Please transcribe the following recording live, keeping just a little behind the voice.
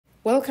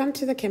Welcome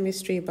to the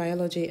Chemistry,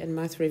 Biology and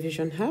Math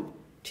Revision Hub.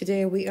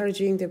 Today we are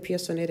doing the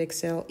Pearson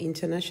Edexcel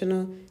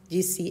International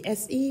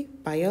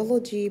GCSE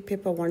Biology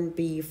Paper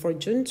 1B for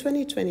June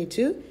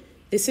 2022.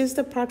 This is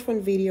the part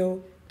 1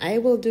 video. I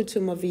will do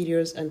 2 more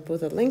videos and put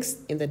the links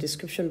in the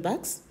description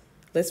box.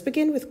 Let's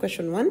begin with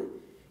question 1.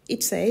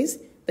 It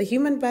says, the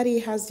human body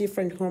has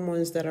different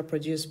hormones that are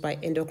produced by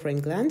endocrine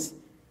glands.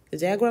 The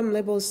diagram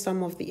labels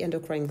some of the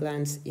endocrine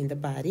glands in the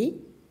body.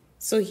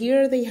 So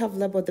here they have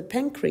labeled the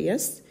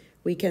pancreas.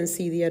 We can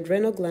see the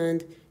adrenal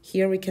gland.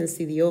 Here we can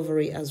see the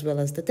ovary as well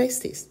as the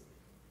testes.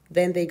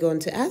 Then they go on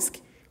to ask,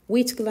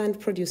 which gland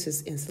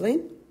produces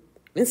insulin?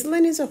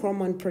 Insulin is a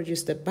hormone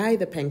produced by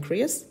the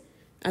pancreas.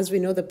 As we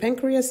know, the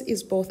pancreas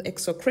is both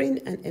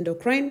exocrine and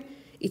endocrine.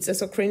 It's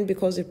exocrine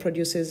because it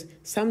produces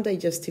some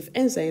digestive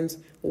enzymes,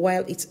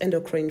 while it's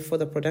endocrine for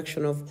the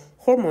production of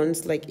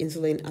hormones like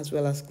insulin as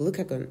well as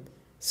glucagon.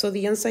 So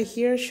the answer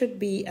here should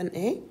be an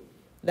A.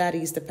 That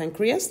is the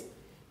pancreas.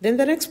 Then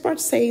the next part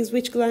says,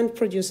 which gland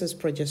produces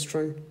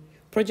progesterone?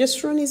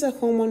 Progesterone is a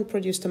hormone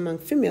produced among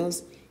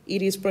females.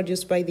 It is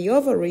produced by the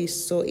ovaries,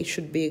 so it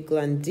should be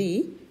gland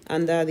D,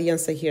 and the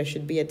answer here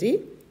should be a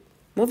D.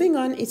 Moving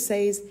on, it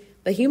says,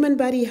 the human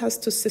body has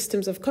 2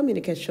 systems of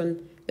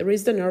communication. There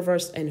is the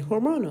nervous and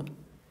hormonal.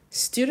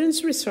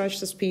 Students research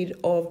the speed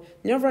of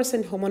nervous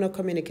and hormonal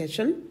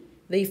communication.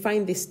 They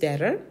find this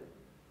data.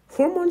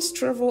 Hormones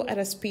travel at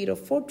a speed of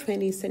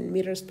 420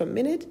 centimeters per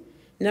minute.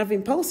 Nerve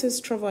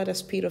impulses travel at a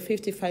speed of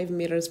 55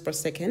 meters per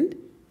second.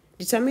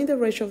 Determine the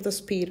ratio of the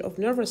speed of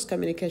nervous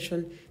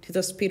communication to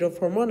the speed of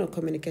hormonal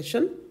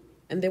communication.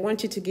 And they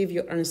want you to give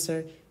your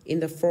answer in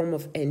the form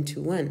of N to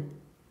 1.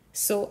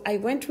 So I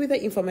went with the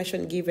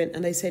information given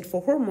and I said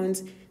for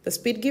hormones, the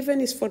speed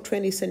given is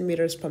 420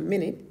 centimeters per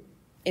minute.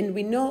 And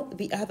we know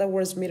the other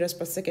was meters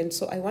per second,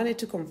 so I wanted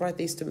to convert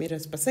this to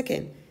meters per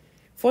second.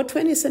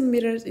 420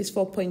 centimeters is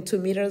 4.2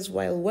 meters,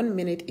 while 1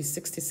 minute is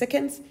 60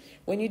 seconds.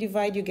 When you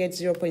divide, you get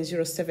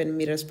 0.07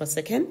 meters per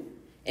second,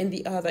 and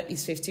the other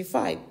is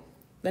 55.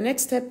 The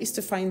next step is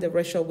to find the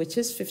ratio, which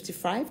is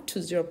 55 to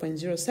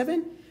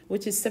 0.07,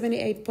 which is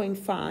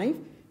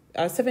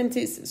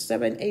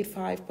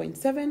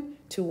 785.7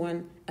 to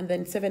 1, and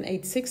then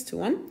 786 to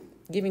 1,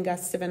 giving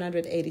us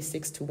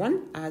 786 to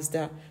 1 as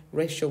the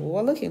ratio we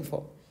were looking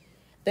for.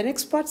 The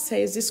next part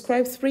says,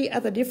 describe 3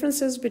 other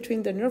differences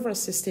between the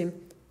nervous system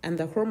and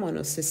the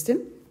hormonal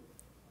system.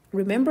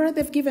 Remember,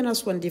 they've given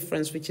us one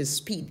difference, which is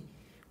speed.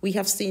 We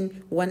have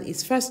seen one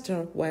is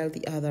faster while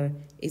the other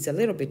is a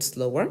little bit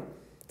slower.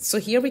 So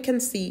here we can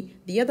see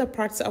the other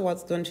parts I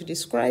was going to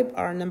describe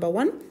are, number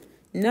 1,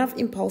 nerve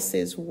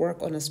impulses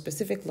work on a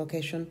specific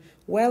location,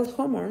 while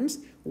hormones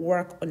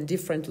work on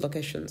different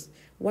locations.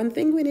 One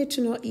thing we need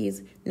to know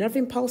is nerve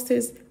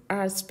impulses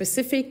are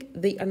specific,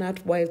 they are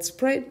not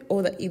widespread,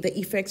 or the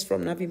effects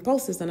from nerve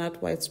impulses are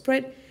not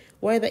widespread,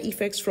 while the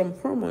effects from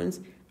hormones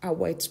are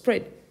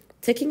widespread.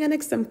 Taking an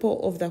example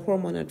of the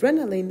hormone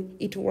adrenaline,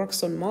 it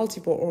works on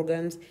multiple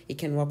organs. It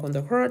can work on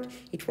the heart,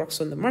 it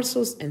works on the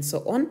muscles, and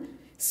so on.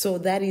 So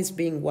that is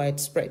being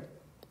widespread.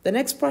 The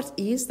next part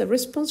is the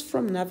response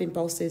from nerve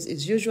impulses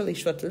is usually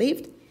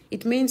short-lived.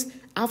 It means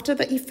after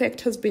the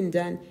effect has been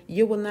done,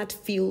 you will not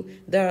feel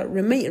the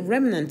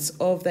remnants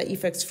of the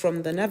effects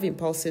from the nerve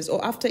impulses,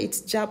 or after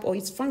its job or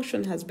its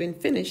function has been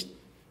finished,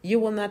 you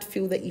will not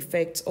feel the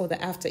effects or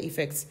the after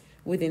effects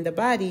within the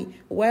body,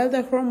 while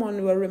the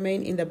hormone will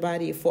remain in the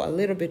body for a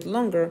little bit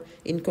longer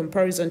in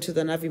comparison to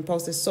the nerve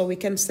impulses. So we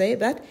can say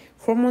that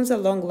hormones are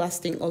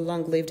long-lasting or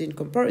long-lived in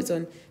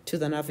comparison to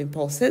the nerve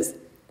impulses.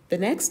 The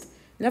next,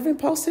 nerve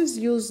impulses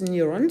use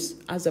neurons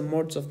as a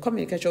modes of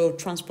communication or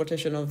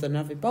transportation of the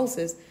nerve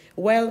impulses,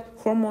 while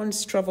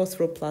hormones travel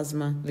through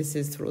plasma. This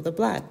is through the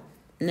blood.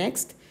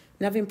 Next,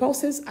 nerve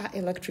impulses are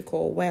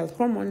electrical, while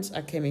hormones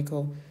are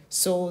chemical.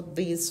 So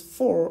these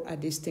 4 are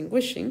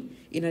distinguishing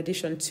in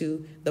addition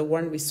to the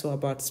one we saw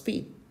about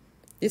speed.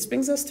 This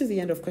brings us to the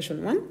end of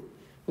question 1.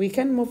 We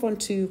can move on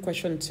to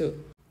question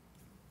 2.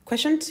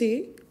 Question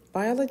 2,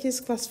 biologists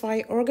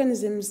classify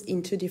organisms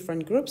into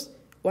different groups.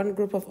 One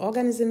group of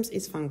organisms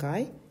is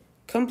fungi.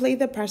 Complete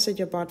the passage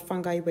about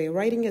fungi by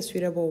writing a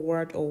suitable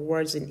word or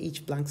words in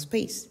each blank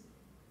space.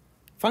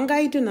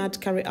 Fungi do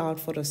not carry out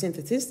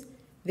photosynthesis.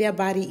 Their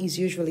body is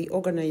usually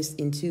organized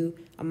into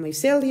a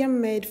mycelium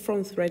made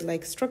from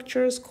thread-like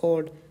structures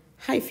called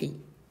hyphae.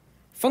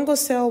 Fungal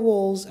cell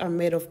walls are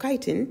made of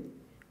chitin.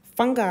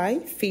 Fungi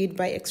feed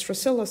by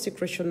extracellular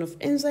secretion of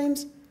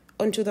enzymes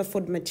onto the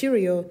food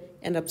material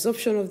and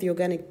absorption of the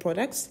organic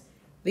products.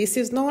 This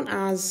is known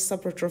as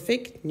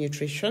saprotrophic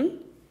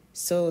nutrition.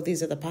 So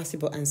these are the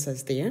possible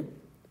answers there.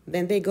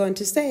 Then they go on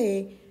to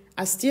say,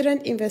 a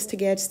student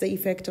investigates the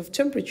effect of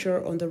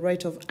temperature on the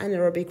rate of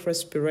anaerobic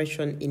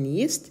respiration in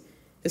yeast.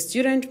 The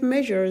student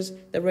measures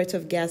the rate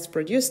of gas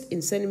produced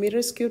in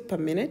centimeters cubed per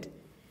minute.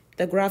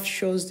 The graph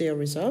shows their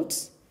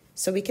results.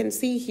 So we can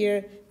see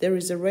here there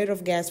is a rate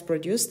of gas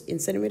produced in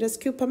centimeters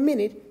cubed per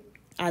minute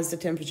as the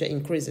temperature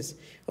increases.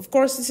 Of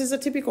course, this is a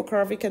typical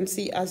curve. We can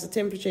see as the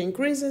temperature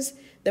increases,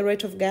 the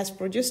rate of gas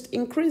produced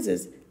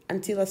increases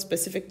until a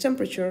specific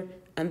temperature,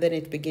 and then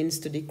it begins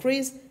to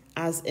decrease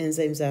as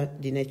enzymes are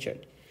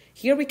denatured.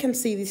 Here we can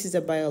see this is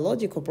a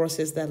biological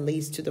process that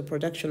leads to the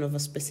production of a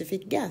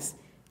specific gas.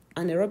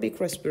 Anaerobic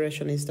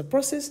respiration is the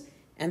process,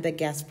 and the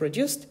gas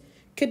produced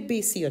could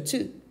be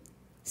CO2.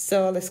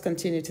 So let's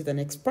continue to the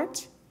next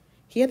part.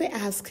 Here they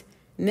ask,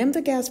 name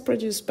the gas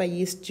produced by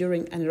yeast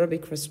during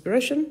anaerobic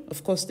respiration.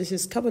 Of course, this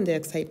is carbon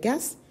dioxide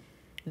gas.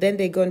 Then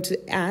they're going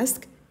to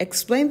ask,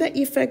 explain the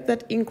effect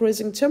that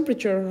increasing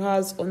temperature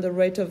has on the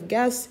rate of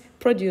gas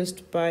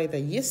produced by the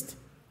yeast.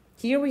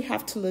 Here we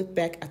have to look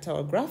back at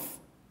our graph.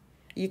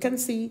 You can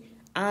see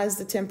as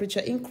the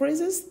temperature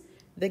increases,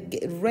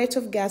 the rate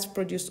of gas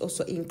produced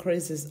also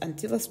increases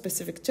until a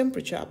specific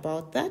temperature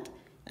about that,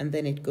 and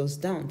then it goes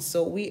down.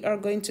 So we are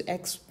going to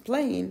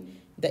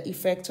explain the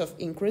effect of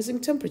increasing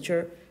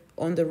temperature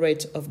on the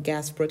rate of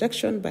gas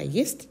production by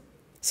yeast.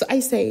 So I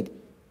said,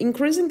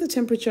 increasing the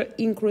temperature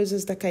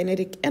increases the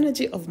kinetic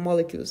energy of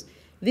molecules.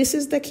 This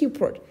is the key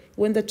part.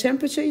 When the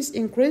temperature is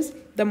increased,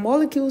 the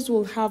molecules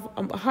will have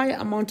a higher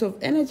amount of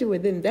energy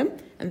within them,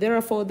 and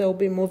therefore they'll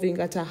be moving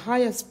at a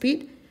higher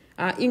speed,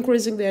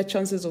 increasing their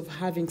chances of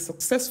having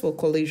successful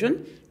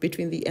collision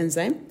between the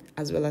enzyme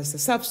as well as the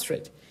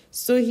substrate.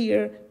 So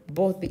here,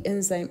 both the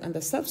enzyme and the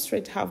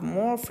substrate have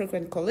more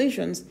frequent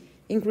collisions,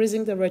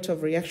 increasing the rate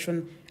of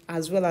reaction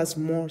as well as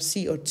more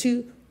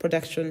CO2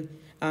 production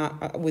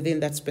within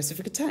that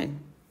specific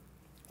time.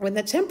 When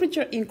the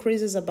temperature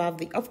increases above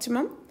the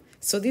optimum,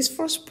 so this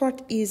first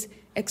part is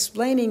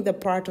explaining the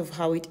part of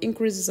how it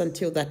increases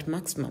until that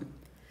maximum.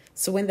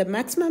 So when the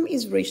maximum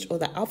is reached or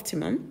the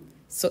optimum,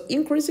 so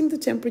increasing the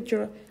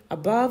temperature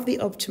above the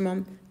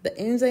optimum, the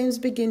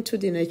enzymes begin to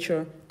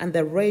denature and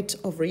the rate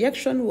of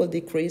reaction will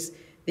decrease.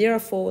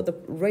 Therefore, the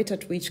rate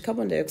at which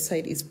carbon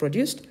dioxide is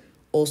produced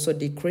also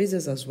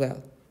decreases as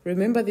well.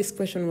 Remember, this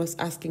question was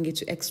asking you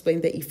to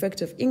explain the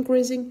effect of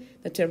increasing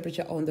the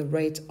temperature on the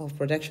rate of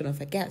production of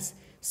a gas.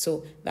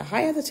 So the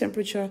higher the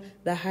temperature,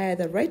 the higher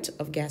the rate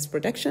of gas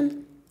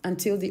production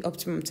until the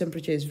optimum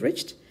temperature is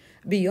reached.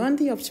 Beyond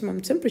the optimum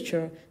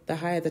temperature, the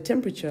higher the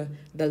temperature,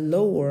 the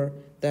lower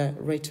the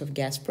rate of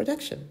gas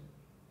production.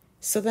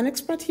 So the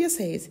next part here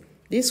says,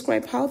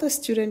 describe how the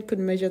student could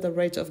measure the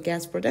rate of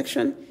gas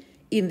production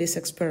in this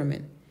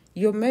experiment.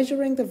 You're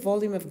measuring the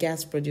volume of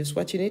gas produced.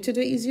 What you need to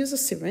do is use a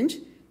syringe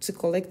to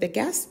collect the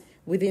gas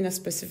within a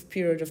specific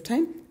period of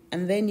time,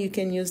 and then you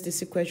can use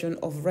this equation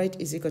of rate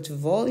is equal to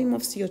volume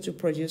of CO2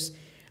 produced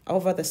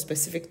over the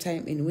specific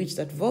time in which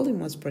that volume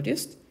was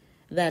produced.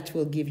 That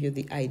will give you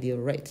the ideal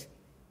rate.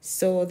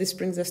 So this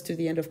brings us to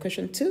the end of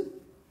question 2.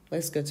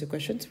 Let's go to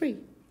question 3.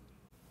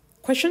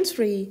 Question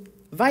 3,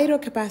 vital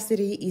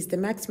capacity is the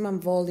maximum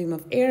volume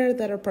of air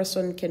that a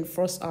person can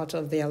force out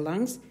of their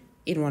lungs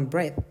in one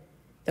breath.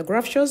 The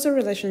graph shows the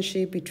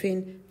relationship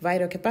between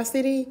vital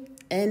capacity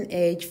and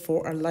age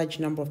for a large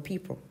number of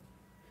people.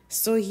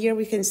 So here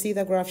we can see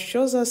the graph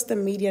shows us the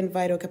median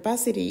vital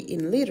capacity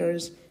in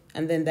liters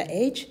and then the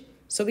age.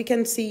 So we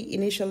can see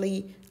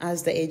initially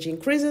as the age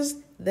increases,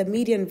 the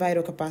median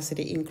vital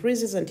capacity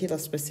increases until a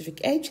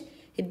specific age.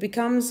 It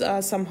becomes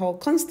somehow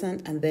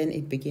constant and then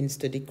it begins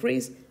to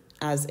decrease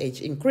as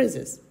age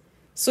increases.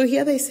 So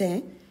here they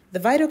say the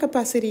vital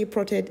capacity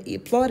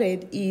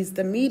plotted is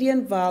the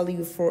median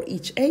value for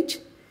each age.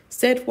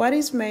 Set what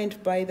is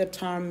meant by the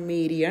term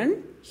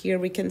median. Here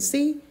we can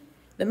see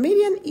the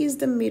median is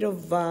the middle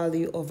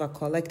value of a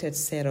collected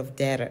set of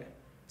data.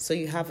 So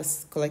you have a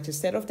collected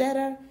set of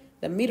data,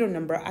 the middle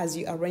number as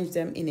you arrange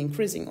them in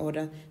increasing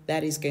order,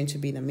 that is going to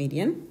be the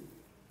median.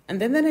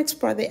 And then the next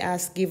part they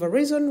ask, give a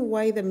reason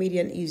why the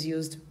median is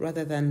used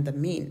rather than the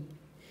mean.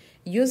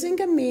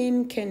 Using a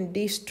mean can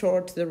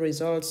distort the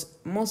results,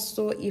 most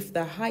so if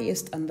the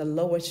highest and the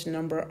lowest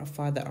number are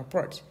farther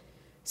apart.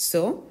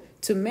 So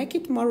to make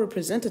it more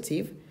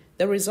representative,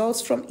 the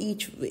results from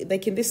each,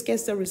 like in this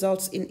case, the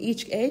results in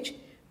each age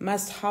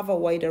must have a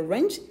wider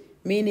range,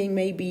 meaning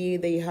maybe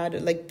they had,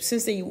 like,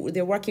 since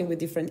they're working with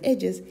different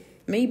ages,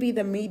 maybe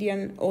the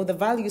median or the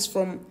values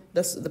from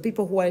the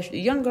people who are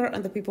younger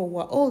and the people who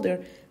are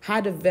older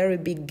had a very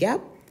big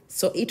gap.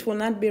 So it will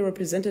not be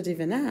representative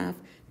enough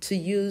to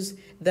use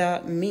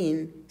the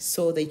mean,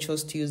 so they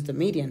chose to use the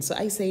median. So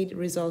I said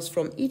results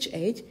from each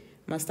age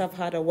must have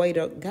had a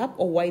wider gap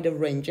or wider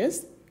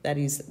ranges, that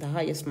is the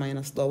highest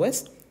minus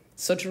lowest.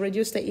 So to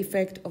reduce the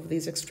effect of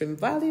these extreme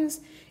values,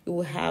 you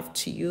will have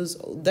to use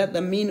that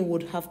the mean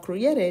would have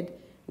created,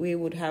 we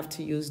would have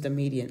to use the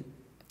median.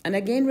 And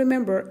again,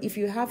 remember, if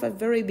you have a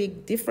very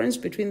big difference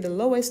between the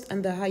lowest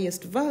and the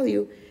highest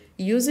value,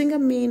 using a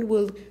mean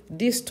will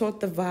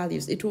distort the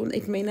values.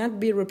 It may not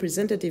be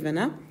representative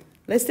enough.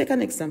 Let's take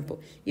an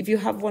example. If you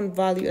have one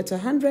value at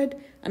 100,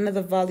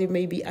 another value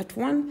may be at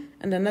 1,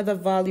 and another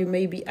value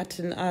may be at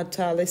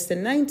less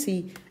than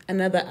 90,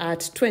 another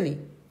at 20.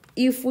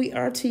 If we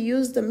are to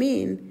use the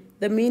mean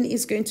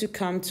is going to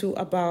come to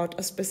about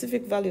a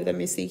specific value. Let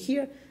me see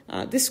here.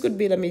 This could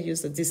be, let me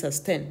use this as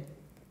 10.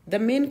 The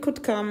mean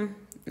could come,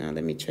 now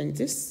let me change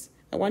this.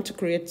 I want to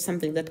create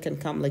something that can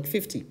come like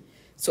 50.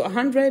 So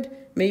 100,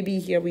 maybe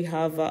here we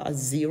have a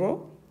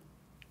 0.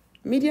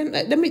 Median,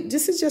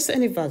 this is just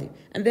any value.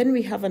 And then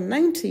we have a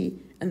 90,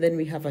 and then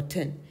we have a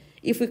 10.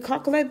 If we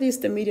calculate this,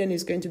 the median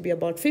is going to be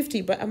about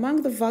 50, but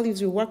among the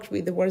values we worked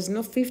with, there was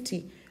no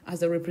 50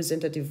 as a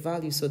representative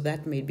value, so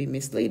that may be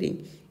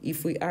misleading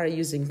if we are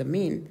using the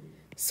mean.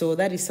 So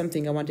that is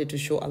something I wanted to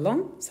show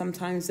along.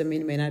 Sometimes the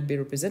mean may not be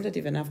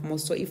representative enough more,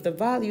 so if the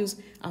values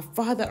are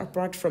farther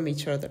apart from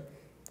each other.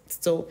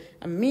 So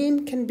a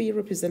mean can be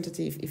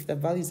representative if the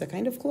values are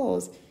kind of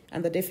close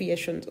and the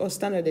deviation or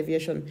standard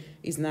deviation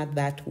is not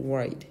that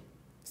wide.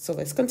 So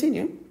let's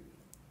continue.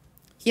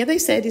 Here they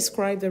say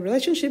describe the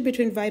relationship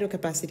between vital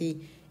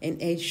capacity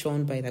and age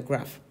shown by the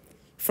graph.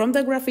 From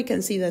the graph, we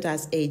can see that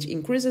as age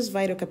increases,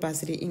 vital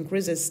capacity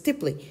increases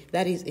steeply,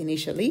 that is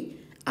initially,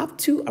 up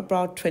to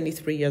about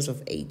 23 years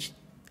of age.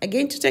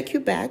 Again, to take you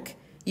back,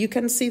 you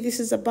can see this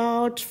is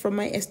about, from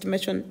my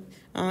estimation,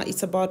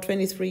 it's about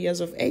 23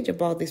 years of age,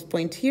 about this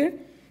point here.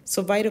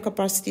 So vital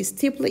capacity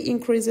steeply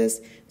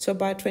increases to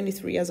about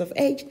 23 years of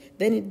age,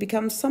 then it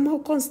becomes somehow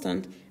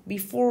constant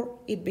before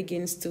it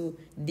begins to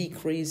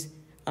decrease,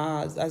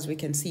 as we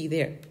can see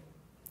there.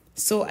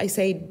 So I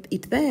say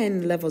it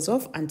then levels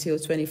off until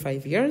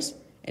 25 years,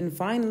 and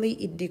finally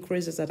it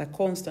decreases at a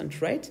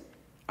constant rate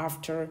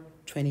after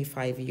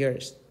 25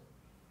 years.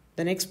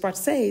 The next part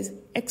says,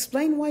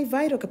 explain why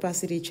vital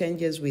capacity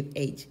changes with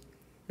age.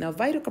 Now,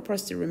 vital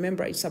capacity,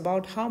 remember, it's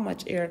about how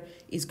much air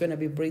is going to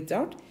be breathed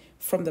out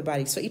from the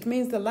body. So it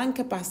means the lung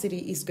capacity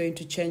is going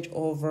to change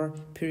over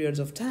periods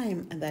of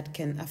time, and that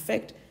can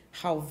affect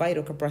how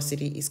vital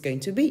capacity is going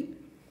to be.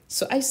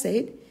 So I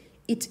said,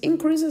 it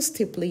increases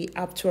steeply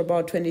up to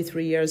about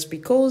 23 years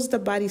because the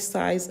body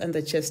size and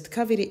the chest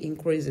cavity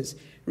increases.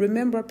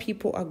 Remember,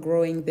 people are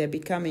growing, they're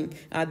becoming,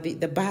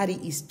 the body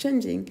is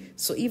changing,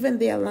 so even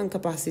their lung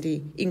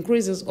capacity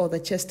increases or the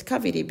chest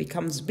cavity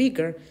becomes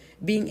bigger,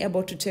 being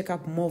able to take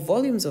up more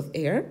volumes of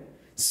air.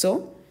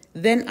 So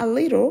then a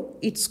little,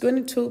 it's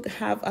going to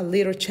have a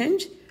little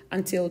change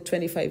until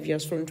 25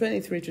 years, from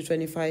 23 to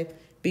 25,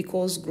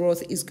 because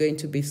growth is going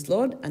to be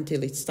slowed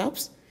until it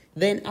stops.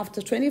 Then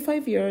after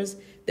 25 years,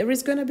 there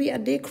is going to be a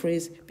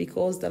decrease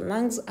because the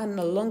lungs are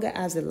no longer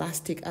as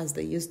elastic as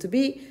they used to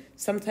be.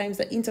 Sometimes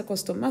the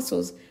intercostal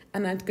muscles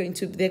are not going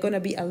to, they're going to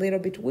be a little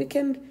bit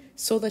weakened.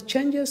 So the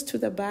changes to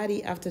the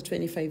body after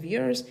 25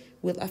 years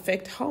will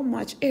affect how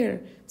much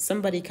air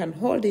somebody can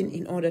hold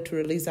in order to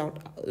release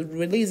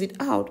it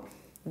out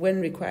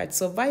when required.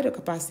 So vital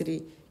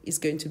capacity is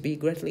going to be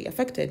greatly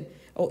affected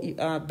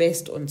or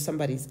based on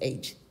somebody's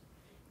age.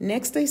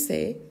 Next, they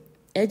say,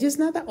 age is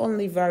not the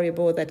only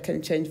variable that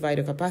can change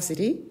vital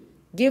capacity.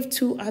 Give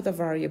two other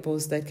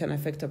variables that can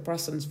affect a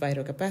person's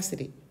vital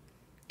capacity.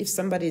 If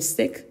somebody is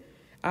sick,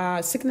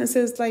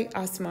 sicknesses like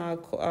asthma,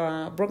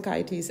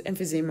 bronchitis,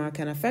 emphysema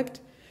can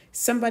affect.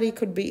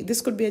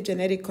 This could be a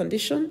genetic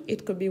condition.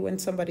 It could be when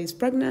somebody is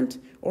pregnant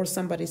or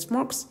somebody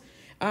smokes.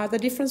 The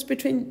difference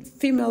between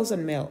females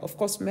and male. Of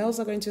course, males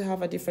are going to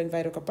have a different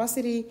vital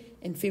capacity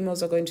and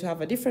females are going to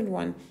have a different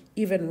one,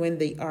 even when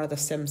they are the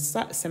same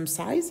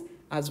size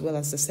as well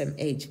as the same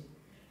age.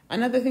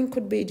 Another thing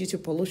could be due to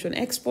pollution.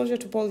 Exposure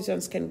to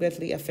pollutants can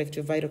greatly affect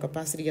your vital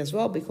capacity as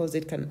well because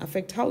it can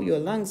affect how your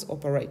lungs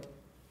operate.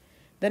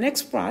 The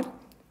next part,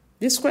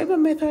 describe a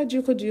method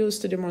you could use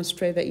to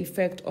demonstrate the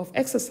effect of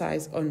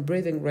exercise on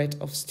breathing rate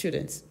of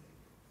students.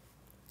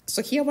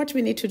 So here what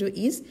we need to do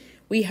is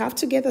we have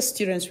to get the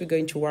students we're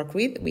going to work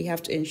with. We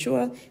have to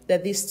ensure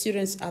that these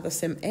students are the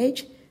same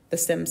age, the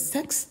same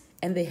sex,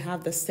 and they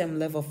have the same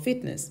level of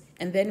fitness.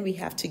 And then we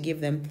have to give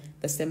them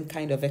the same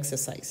kind of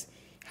exercise.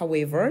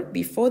 However,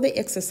 before they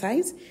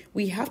exercise,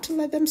 we have to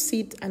let them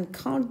sit and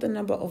count the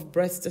number of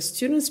breaths the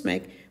students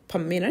make per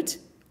minute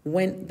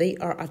when they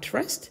are at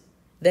rest.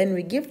 Then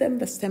we give them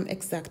the same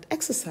exact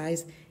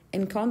exercise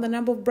and count the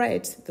number of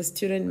breaths the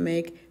student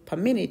make per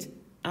minute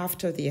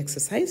after the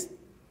exercise.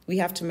 We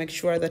have to make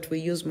sure that we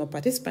use more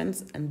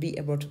participants and be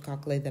able to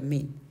calculate the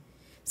mean.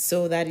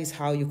 So that is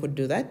how you could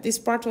do that. This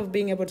part of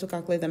being able to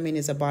calculate the mean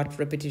is about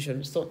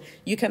repetition. So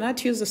you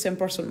cannot use the same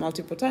person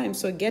multiple times.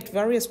 So get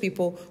various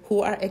people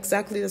who are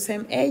exactly the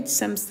same age,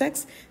 same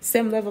sex,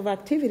 same level of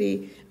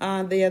activity.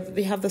 They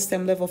have the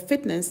same level of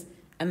fitness,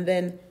 and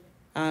then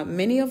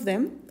many of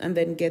them, and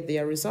then get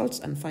their results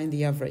and find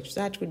the average.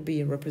 That would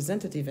be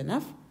representative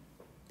enough.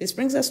 This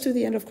brings us to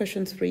the end of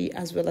question 3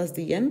 as well as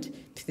the end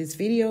to this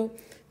video.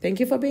 Thank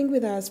you for being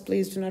with us.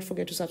 Please do not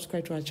forget to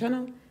subscribe to our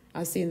channel.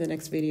 I'll see you in the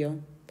next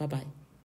video. Bye-bye.